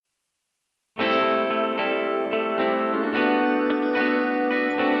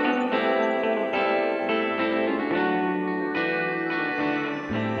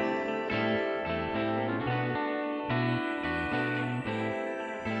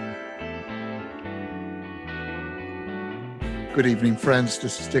Good evening, friends.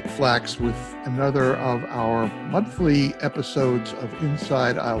 This is Dick Flax with another of our monthly episodes of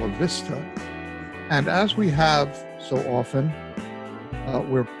Inside Isla Vista. And as we have so often,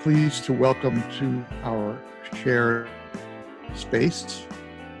 we're pleased to welcome to our shared space,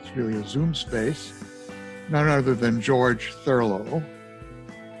 it's really a Zoom space, none other than George Thurlow.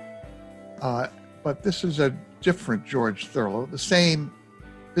 But this is a different George Thurlow, the same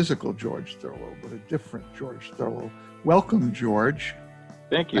physical George Thurlow, but a different George Thurlow. Welcome, George.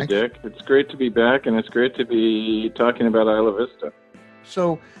 Thank you, Dick. It's great to be back, and it's great to be talking about Isla Vista.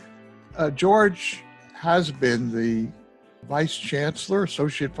 So, George has been the Vice Chancellor,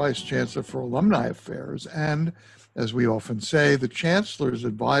 Associate Vice Chancellor for Alumni Affairs, and, as we often say, the Chancellor's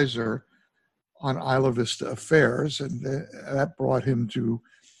advisor on Isla Vista affairs, and that brought him to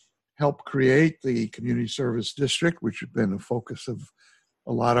help create the Community Service District, which has been a focus of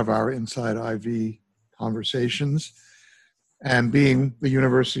a lot of our Inside IV conversations, and being the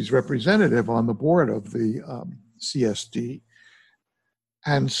university's representative on the board of the CSD.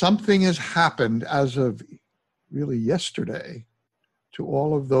 And something has happened as of really yesterday to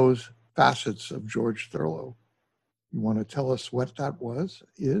all of those facets of George Thurlow. You want to tell us what that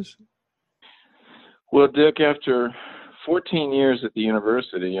is? Well, Dick, after 14 years at the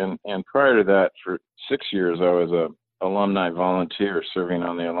university, and prior to that, for 6 years, I was a alumni volunteer serving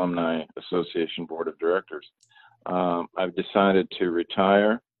on the Alumni Association Board of Directors. I've decided to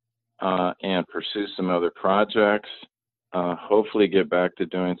retire and pursue some other projects, hopefully get back to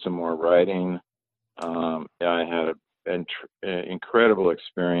doing some more writing. I had an incredible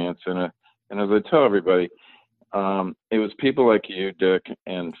experience, and as I tell everybody, it was people like you, Dick,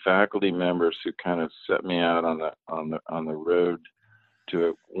 and faculty members who kind of set me out on the road to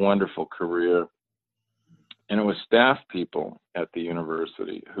a wonderful career. And it was staff people at the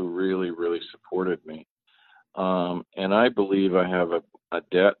university who really, really supported me. And I believe I have a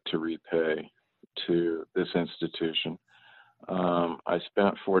debt to repay to this institution. I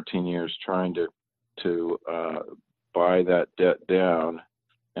spent 14 years trying to buy that debt down,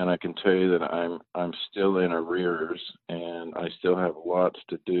 and I can tell you that I'm still in arrears, and I still have lots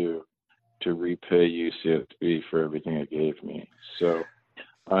to do to repay UCSB for everything it gave me. So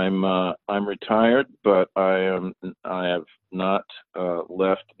I'm retired, but I have not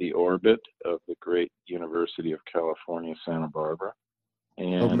left the orbit of the great University of California, Santa Barbara.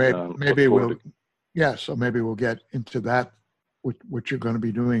 And maybe we'll get into that, what you're going to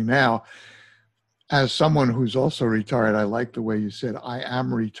be doing now. As someone who's also retired, I like the way you said, I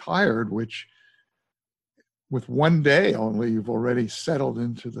am retired, which with one day only, you've already settled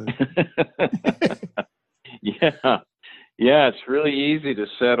into the... Yeah, it's really easy to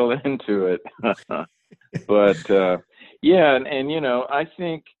settle into it. But and I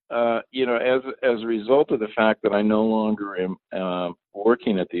think as a result of the fact that I no longer am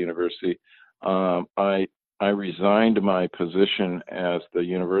working at the university, I resigned my position as the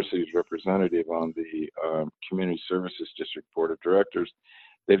university's representative on the Community Services District Board of Directors.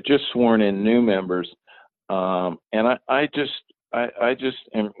 They've just sworn in new members, and I just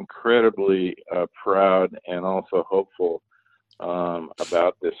am incredibly proud and also hopeful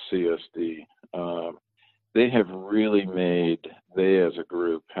about this CSD. They as a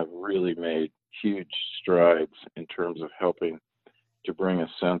group have really made huge strides in terms of helping to bring a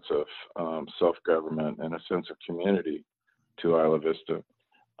sense of self-government and a sense of community to Isla Vista.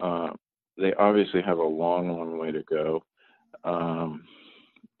 They obviously have a long way to go,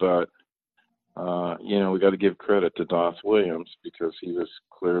 but we got to give credit to Doss Williams because he was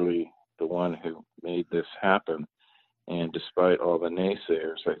clearly the one who made this happen. And despite all the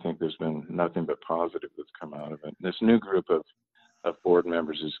naysayers, I think there's been nothing but positive that's come out of it. This new group of board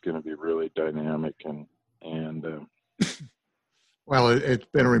members is going to be really dynamic and Well, it's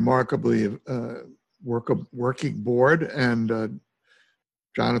been a remarkably working board, and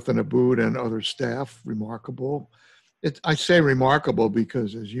Jonathan Abood and other staff, remarkable. I say remarkable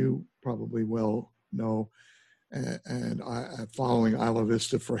because, as you probably well know, and following Isla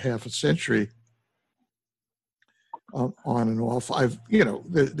Vista for half a century, on and off,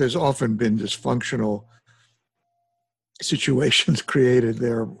 there's often been dysfunctional situations created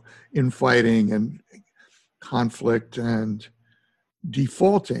there, infighting and conflict and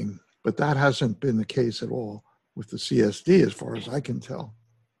defaulting, but that hasn't been the case at all with the CSD, as far as I can tell.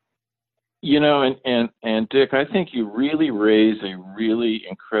 And Dick, I think you really raise a really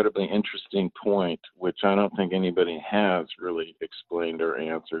incredibly interesting point, which I don't think anybody has really explained or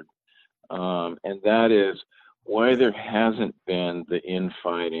answered, and that is why there hasn't been the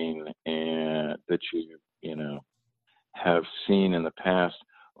infighting and that you have seen in the past,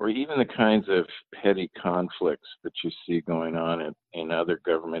 or even the kinds of petty conflicts that you see going on in other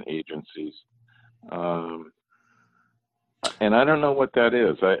government agencies. And I don't know what that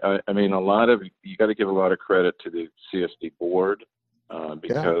is. I mean, you got to give a lot of credit to the CSD board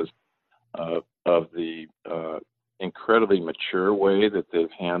because of the incredibly mature way that they've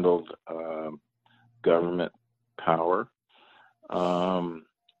handled government power.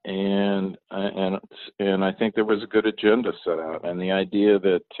 And I think there was a good agenda set out, and the idea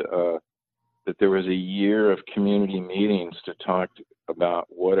that there was a year of community meetings to talk about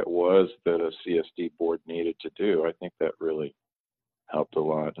what it was that a CSD board needed to do, I think that really helped a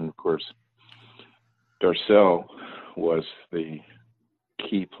lot. And of course, Darcel was the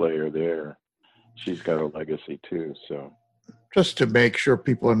key player there. She's got a legacy too. So, just to make sure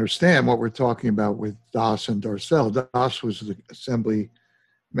people understand what we're talking about with Das and Darcel, Das was the assembly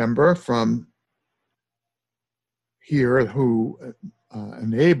member from here who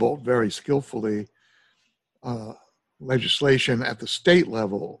enabled very skillfully legislation at the state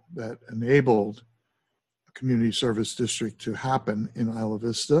level that enabled a community service district to happen in Isla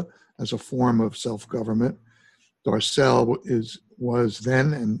Vista as a form of self-government. Darcel was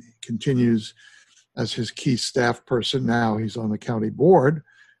then and continues as his key staff person. Now he's on the county board,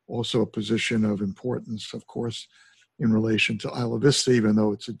 also a position of importance, of course, in relation to Isla Vista, even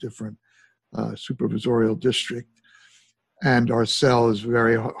though it's a different supervisorial district. And Darcel is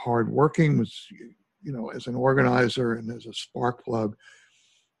very hardworking, was, as an organizer and as a spark plug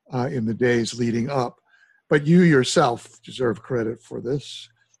in the days leading up. But you yourself deserve credit for this,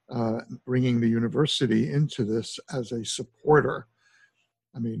 bringing the university into this as a supporter.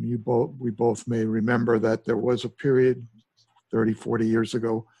 I mean, we both may remember that there was a period 30, 40 years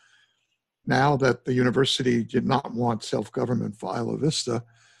ago now that the university did not want self-government for Isla Vista,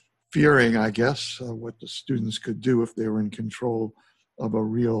 fearing, I guess, what the students could do if they were in control of a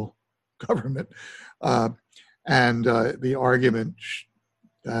real government. And the argument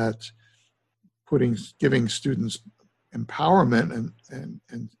that giving students empowerment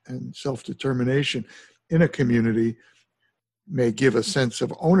and self-determination in a community may give a sense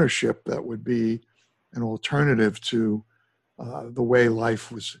of ownership that would be an alternative to the way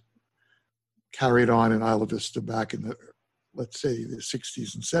life was carried on in Isla Vista back in the, let's say, the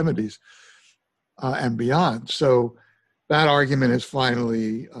 60s and 70s and beyond. So that argument is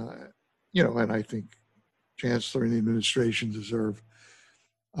finally, and I think Chancellor and the administration deserve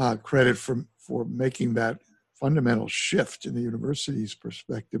credit for making that fundamental shift in the university's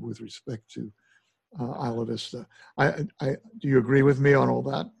perspective with respect to Isla Vista. Do you agree with me on all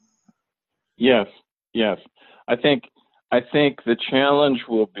that? Yes. I think the challenge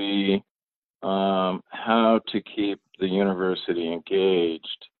will be how to keep the university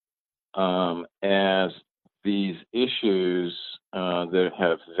engaged as these issues that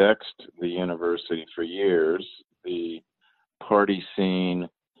have vexed the university for years, the party scene,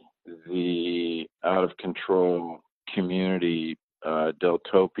 the out of control community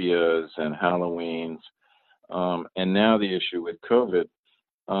Deltopias and Halloweens, and now the issue with COVID,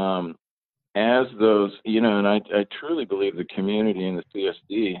 as those, and I truly believe the community and the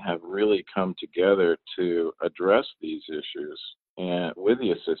CSD have really come together to address these issues and with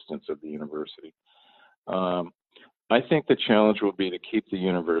the assistance of the university. I think the challenge will be to keep the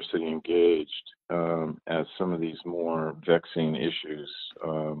university engaged as some of these more vexing issues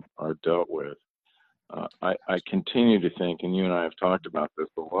are dealt with. I continue to think, and you and I have talked about this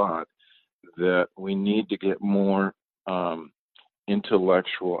a lot, that we need to get more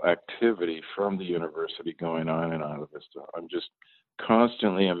intellectual activity from the university going on in Isla Vista. I'm just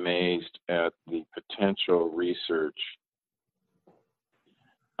constantly amazed at the potential research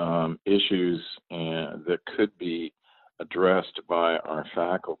issues that could be addressed by our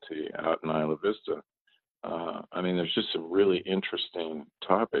faculty out in Isla Vista. I mean, there's just some really interesting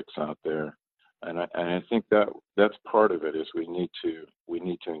topics out there. And I think that's part of it is we need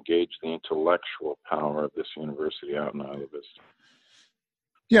to engage the intellectual power of this university out in Isla Vista.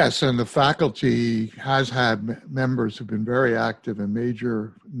 Yes, and the faculty has had members who've been very active and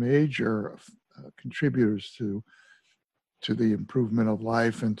major contributors to the improvement of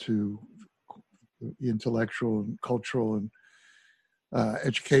life and to the intellectual and cultural and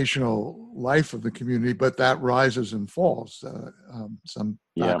educational life of the community, but that rises and falls. Some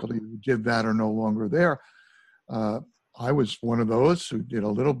faculty who did that are no longer there. I was one of those who did a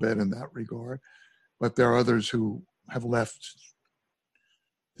little bit in that regard, but there are others who have left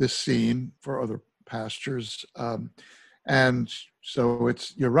this scene for other pastures. And so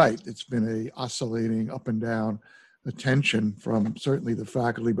you're right, it's been a oscillating up and down attention from certainly the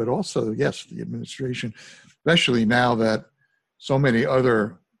faculty, but also, yes, the administration, especially now that so many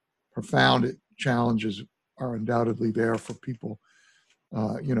other profound challenges are undoubtedly there for people,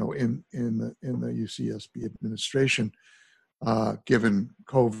 in the UCSB administration, given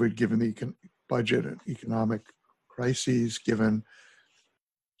COVID, given the budget and economic crises, given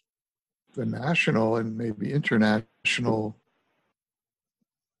the national and maybe international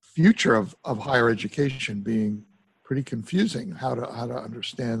future of higher education being pretty confusing, how to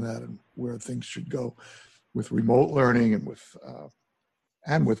understand that and where things should go with remote learning and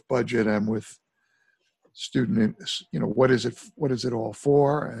with budget and with student, what is it all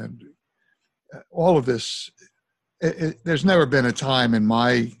for, and all of this. There's never been a time in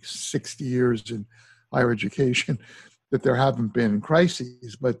my 60 years in higher education that there haven't been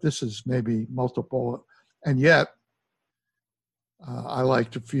crises, but this is maybe multiple. And yet, I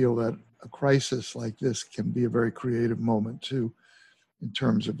like to feel that a crisis like this can be a very creative moment too, in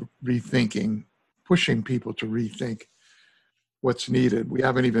terms of rethinking, pushing people to rethink what's needed. We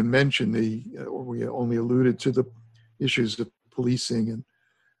haven't even mentioned or we only alluded to the issues of policing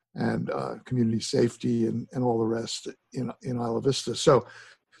and community safety and all the rest in Isla Vista. So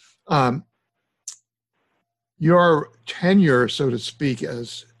your tenure, so to speak,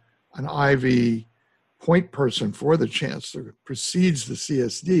 as an Ivy point person for the chancellor precedes the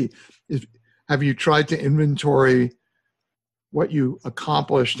CSD. Have you tried to inventory what you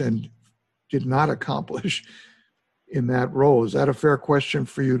accomplished and did not accomplish in that role? Is that a fair question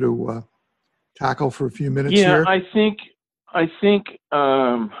for you to tackle for a few minutes here? I think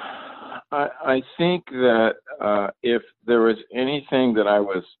that if there was anything that I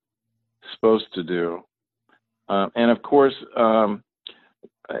was supposed to do, and of course,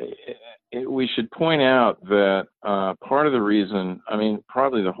 we should point out that part of the reason,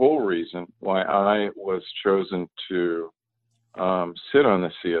 probably the whole reason why I was chosen to sit on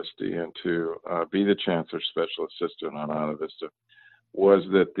the CSD and to be the Chancellor's Special Assistant on Isla Vista was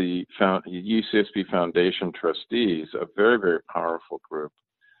that the UCSB Foundation trustees, a very, very powerful group,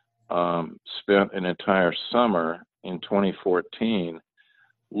 spent an entire summer in 2014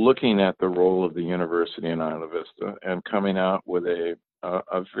 looking at the role of the university in Isla Vista and coming out with a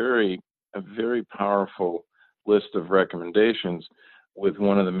very powerful list of recommendations, with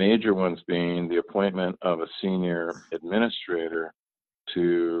one of the major ones being the appointment of a senior administrator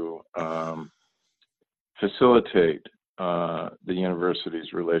to facilitate the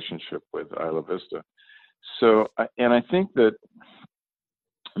university's relationship with Isla Vista. So, and I think that,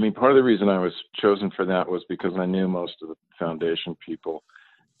 part of the reason I was chosen for that was because I knew most of the foundation people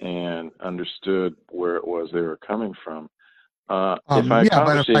and understood where it was they were coming from. But if I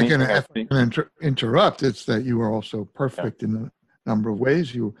can interrupt, it's that you were also perfect in a number of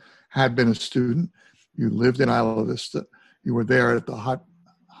ways. You had been a student. You lived in Isla Vista. You were there at the hot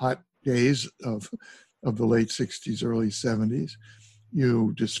days of the late 60s, early 70s.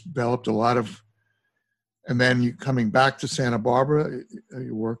 You just developed a lot of, and then you coming back to Santa Barbara,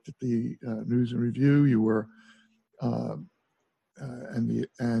 you worked at the News and Review. You were,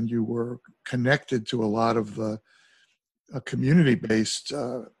 and you were connected to a lot of the community-based,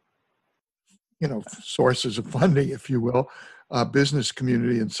 sources of funding, if you will, business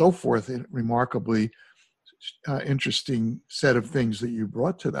community and so forth. A remarkably interesting set of things that you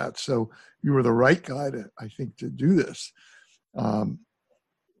brought to that. So you were the right guy I think, to do this. Or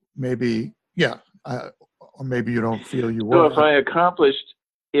maybe you don't feel you were. So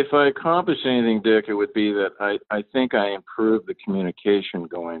if I accomplished anything, Dick, it would be that I think I improved the communication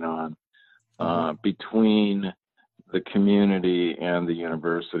going on between the community and the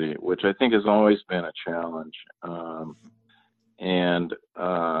university, which I think has always been a challenge. And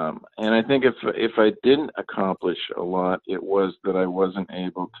I think if I didn't accomplish a lot, it was that I wasn't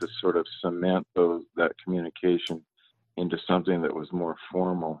able to sort of cement that communication into something that was more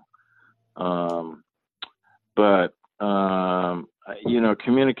formal.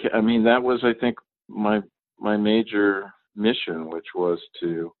 Communicate. That was, I think, my major mission, which was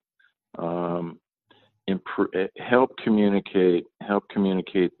to help communicate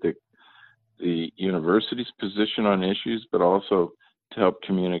the university's position on issues, but also to help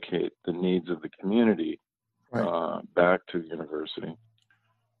communicate the needs of the community back to the university.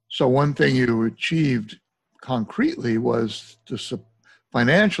 So one thing you achieved concretely was the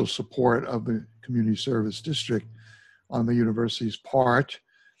financial support of the community service district on the university's part.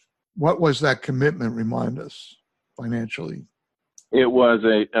 What was that commitment? Remind us financially. It was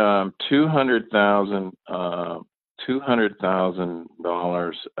a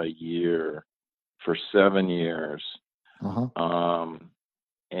 $200,000 a year for 7 years,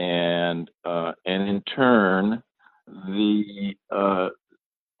 and in turn, the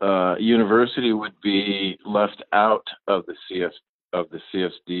university would be left out of the of the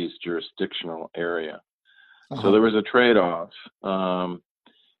CSD's jurisdictional area. Uh-huh. So there was a trade-off,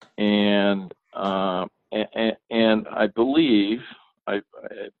 and I believe,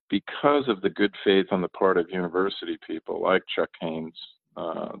 because of the good faith on the part of university people like Chuck Haynes,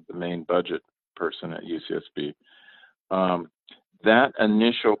 the main budget person at UCSB, that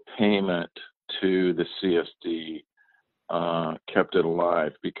initial payment to the CSD kept it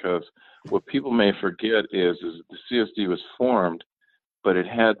alive, because what people may forget is the CSD was formed, but it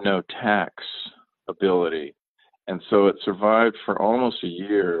had no tax ability. And so it survived for almost a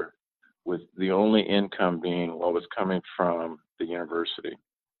year with the only income being what was coming from the university.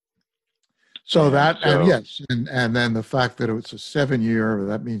 So and yes, and then the fact that it was a 7-year,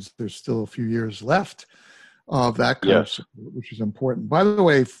 that means there's still a few years left of that kind of support, which is important. By the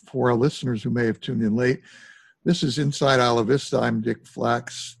way, for our listeners who may have tuned in late, this is Inside Isla Vista. I'm Dick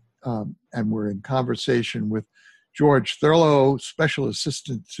Flax, and we're in conversation with George Thurlow, Special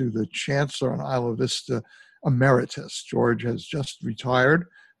Assistant to the Chancellor on Isla Vista Emeritus. George has just retired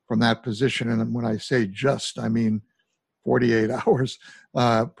from that position, and when I say just, I mean 48 hours,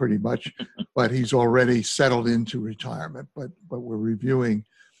 pretty much, but he's already settled into retirement. But we're reviewing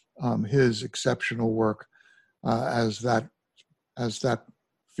his exceptional work as that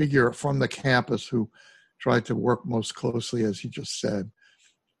figure from the campus who tried to work most closely, as he just said,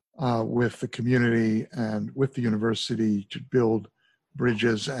 with the community and with the university to build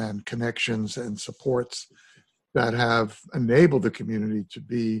bridges and connections and supports that have enabled the community to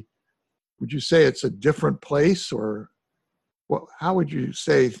be, would you say it's a different place, or how would you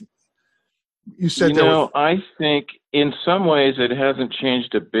say? You said I think in some ways it hasn't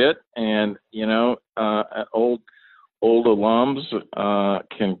changed a bit, and old alums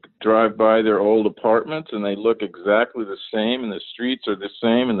can drive by their old apartments and they look exactly the same, and the streets are the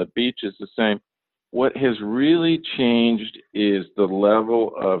same, and the beach is the same. What has really changed is the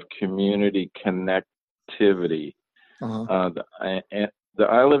level of community connectivity. The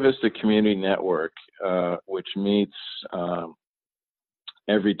Isla Vista Community Network, which meets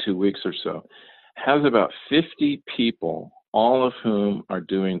every 2 weeks or so, has about 50 people, all of whom are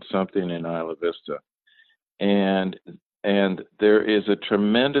doing something in Isla Vista. And there is a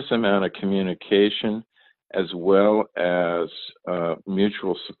tremendous amount of communication as well as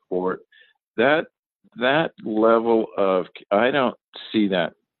mutual support. That level of, I don't see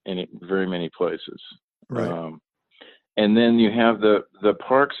that in very many places. Right. And then you have the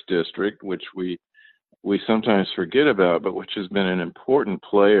Parks District, which we sometimes forget about, but which has been an important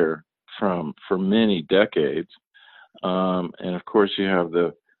player for many decades. And of course, you have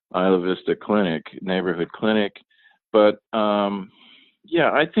the Isla Vista Clinic, neighborhood clinic. But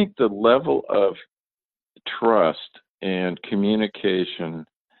I think the level of trust and communication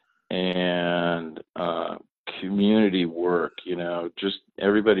and community work, just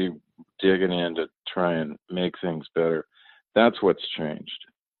everybody digging in to try and make things better, that's what's changed.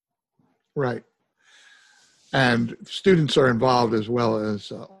 Right. And students are involved as well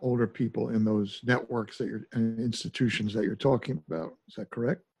as older people in those networks and institutions that you're talking about. Is that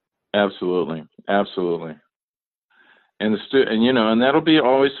correct? Absolutely. And and that'll be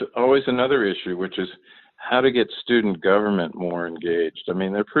always another issue, which is how to get student government more engaged. I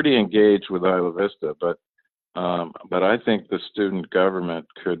mean, they're pretty engaged with Isla Vista, but I think the student government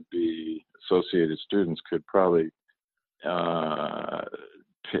could be, Associated Students could probably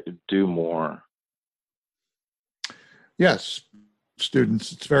do more. Yes,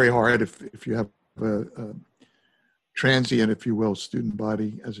 students, it's very hard if you have a transient, if you will, student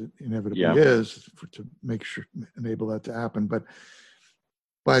body, as it inevitably is, to make sure, enable that to happen.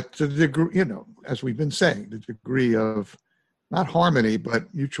 But to the degree, as we've been saying, the degree of not harmony,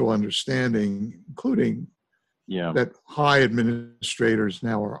 but mutual understanding, including that high administrators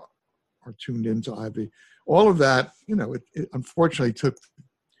now are tuned into Ivy. All of that, it unfortunately took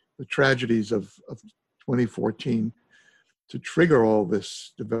the tragedies of 2014 to trigger all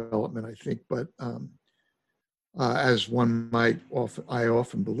this development, I think. But as one I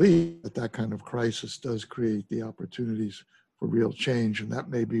often believe that kind of crisis does create the opportunities for real change, and that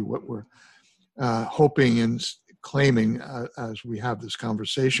may be what we're hoping and claiming as we have this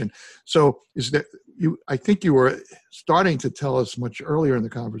conversation. So, I think you were starting to tell us much earlier in the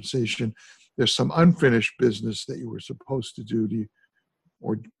conversation. There's some unfinished business that you were supposed to do.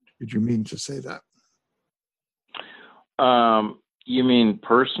 Or did you mean to say that? You mean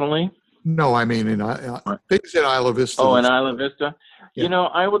personally? No, I mean in things at Isla Vista. Oh, in Isla Vista? Yeah.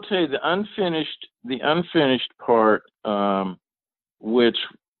 I will tell you the unfinished part, which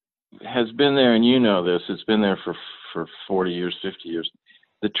has been there, and this, it's been there for 40 years, 50 years.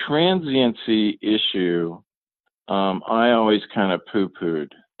 The transiency issue I always kind of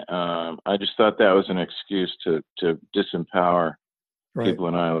poo-pooed. I just thought that was an excuse to disempower Right. people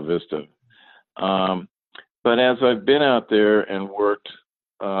in Isla Vista. But as I've been out there and worked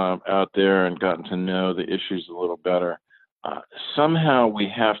out there and gotten to know the issues a little better, somehow we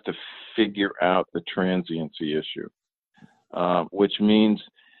have to figure out the transiency issue, which means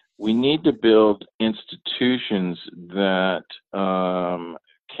we need to build institutions that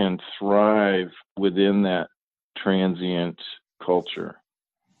can thrive within that transient culture.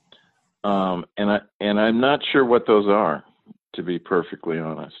 And I'm not sure what those are, to be perfectly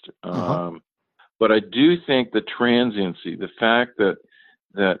honest. But I do think the transiency, the fact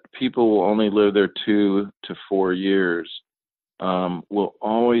that people will only live there 2 to 4 years, will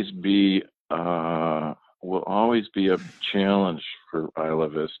always be a challenge for Isla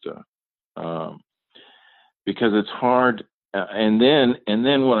Vista, because it's hard. And then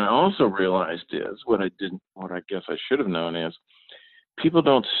what I also realized is what I guess I should have known is people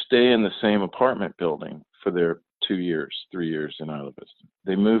don't stay in the same apartment building for their 2 years, 3 years in Isla Vista.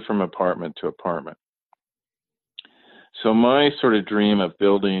 They move from apartment to apartment. So my sort of dream of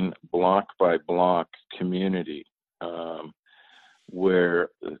building block by block community, where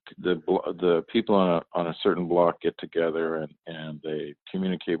the people on a certain block get together and they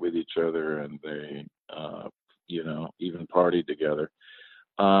communicate with each other and they even party together,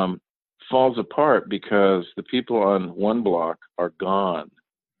 falls apart because the people on one block are gone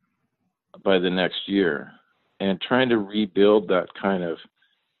by the next year, and trying to rebuild that kind of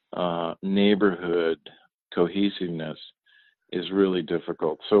neighborhood cohesiveness is really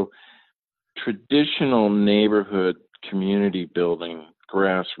difficult. So traditional neighborhood community building,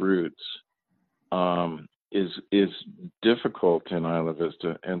 grassroots, is difficult in Isla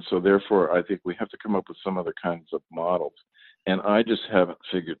Vista, and so therefore I think we have to come up with some other kinds of models, and I just haven't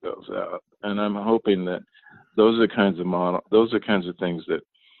figured those out. And I'm hoping that those are the kinds of things that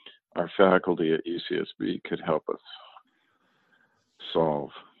our faculty at UCSB could help us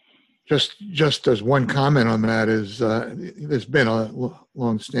solve. Just as one comment on that is, there's been a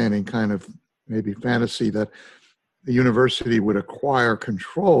long-standing kind of maybe fantasy that the university would acquire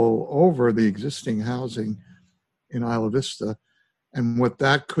control over the existing housing in Isla Vista. And what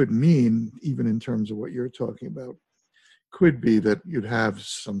that could mean, even in terms of what you're talking about, could be that you'd have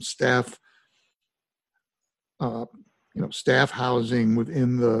some staff housing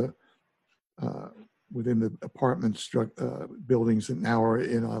within the apartment buildings that now are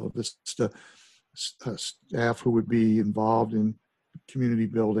in Isla Vista, staff who would be involved in community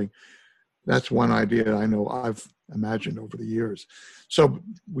building. That's one idea I know I've imagined over the years. So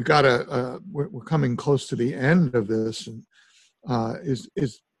we we're coming close to the end of this. And do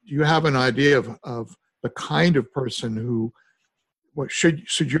you have an idea of the kind of person who,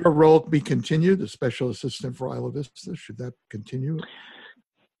 should your role be continued, the special assistant for Isla Vista? Should that continue?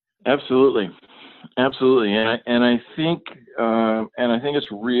 Absolutely. And I think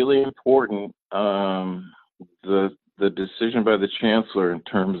it's really important, the decision by the chancellor in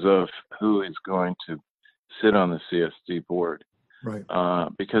terms of who is going to sit on the CSD board, right?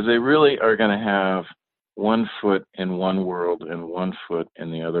 Because they really are going to have one foot in one world and one foot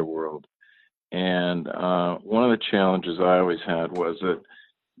in the other world. And one of the challenges I always had was that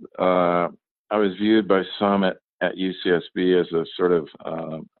I was viewed by some at UCSB as a sort of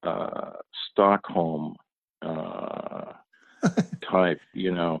Stockholm type,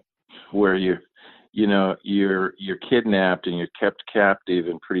 where you're kidnapped and you're kept captive,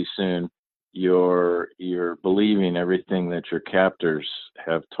 and pretty soon you're believing everything that your captors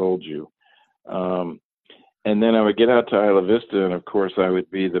have told you. And then I would get out to Isla Vista, and of course I would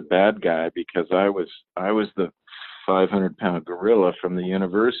be the bad guy because I was the 500-pound gorilla from the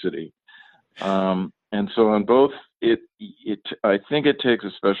university. And so on both, I think it takes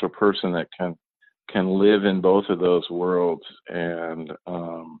a special person that can live in both of those worlds and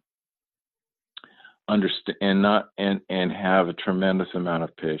understand and have a tremendous amount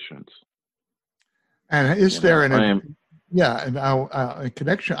of patience. And is there a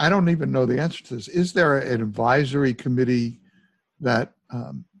connection? I don't even know the answer to this. Is there an advisory committee that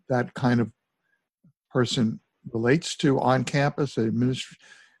that kind of person relates to on campus,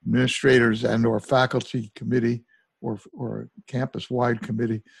 administrators and or faculty committee or a campus-wide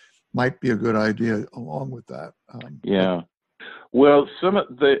committee might be a good idea along with that. Well, some of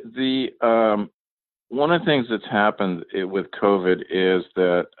the one of the things that's happened with COVID is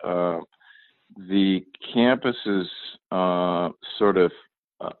that the campus's sort of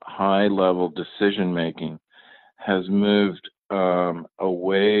high-level decision-making has moved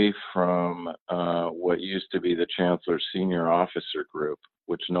away from what used to be the chancellor's senior officer group,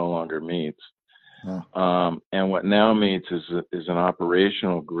 which no longer meets, And what now meets is an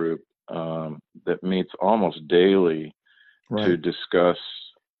operational group that meets almost daily to discuss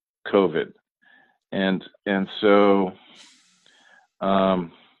COVID. And so COVID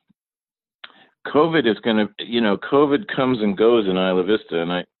is going to, COVID comes and goes in Isla Vista.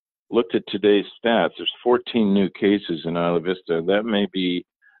 And I looked at today's stats. There's 14 new cases in Isla Vista. That may be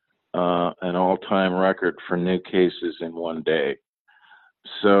an all-time record for new cases in one day.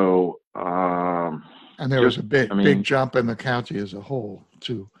 So, and there was a big jump in the county as a whole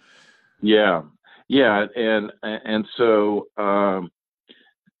too. Yeah, and so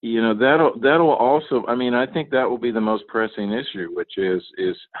that'll also. I mean, I think that will be the most pressing issue, which is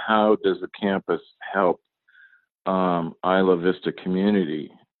how does the campus help Isla Vista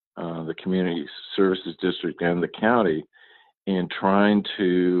community, the community services district, and the county in trying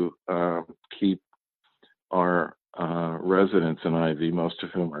to keep our residents in IV, most of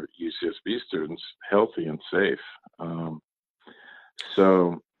whom are UCSB students, healthy and safe.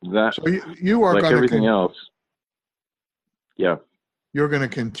 So you are, like everything else. Yeah. You're going to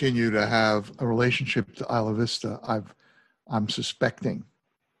continue to have a relationship to Isla Vista, I'm suspecting.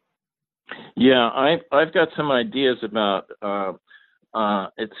 Yeah, I've got some ideas about.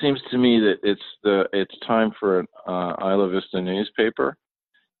 It seems to me that it's time for an Isla Vista newspaper,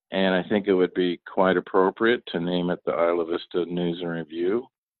 and I think it would be quite appropriate to name it the Isla Vista News and Review.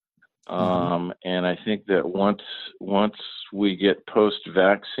 And I think that once we get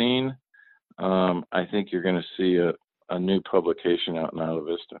post-vaccine, I think you're going to see a new publication out in Isla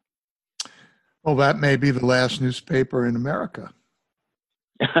Vista. Well, that may be the last newspaper in America.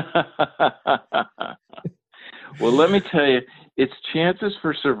 Well, let me tell you, its chances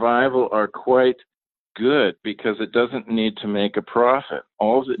for survival are quite good because it doesn't need to make a profit.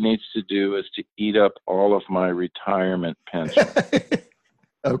 All it needs to do is to eat up all of my retirement pension.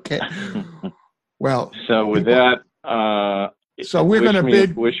 Okay. Well, so with that, so we're going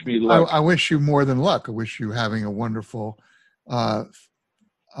to wish me luck. I wish you more than luck. I wish you having a wonderful, let's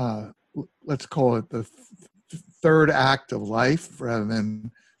call it the third act of life rather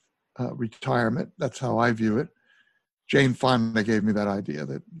than retirement. That's how I view it. Jane Fonda gave me that idea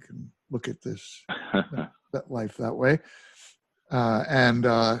that you can look at this that life that way, and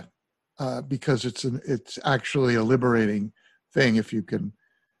because it's actually a liberating thing if you can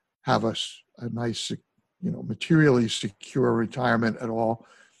have a nice, materially secure retirement at all,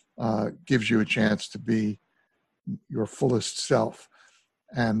 gives you a chance to be your fullest self,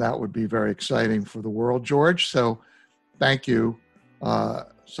 and that would be very exciting for the world, George. So, thank you so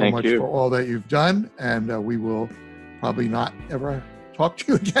much for all that you've done, and we will probably not ever talk to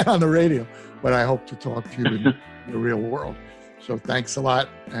you again on the radio, but I hope to talk to you in the real world. So thanks a lot,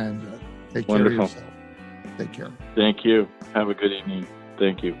 and take care of yourself. Take care. Thank you. Have a good evening.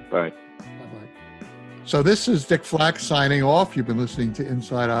 Thank you. Bye. Bye-bye. So this is Dick Flack signing off. You've been listening to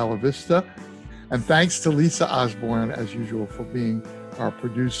Inside Isla Vista. And thanks to Lisa Osborne, as usual, for being our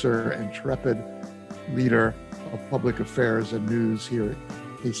producer and intrepid leader of public affairs and news here at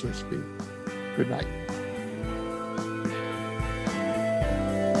KCSB. Good night.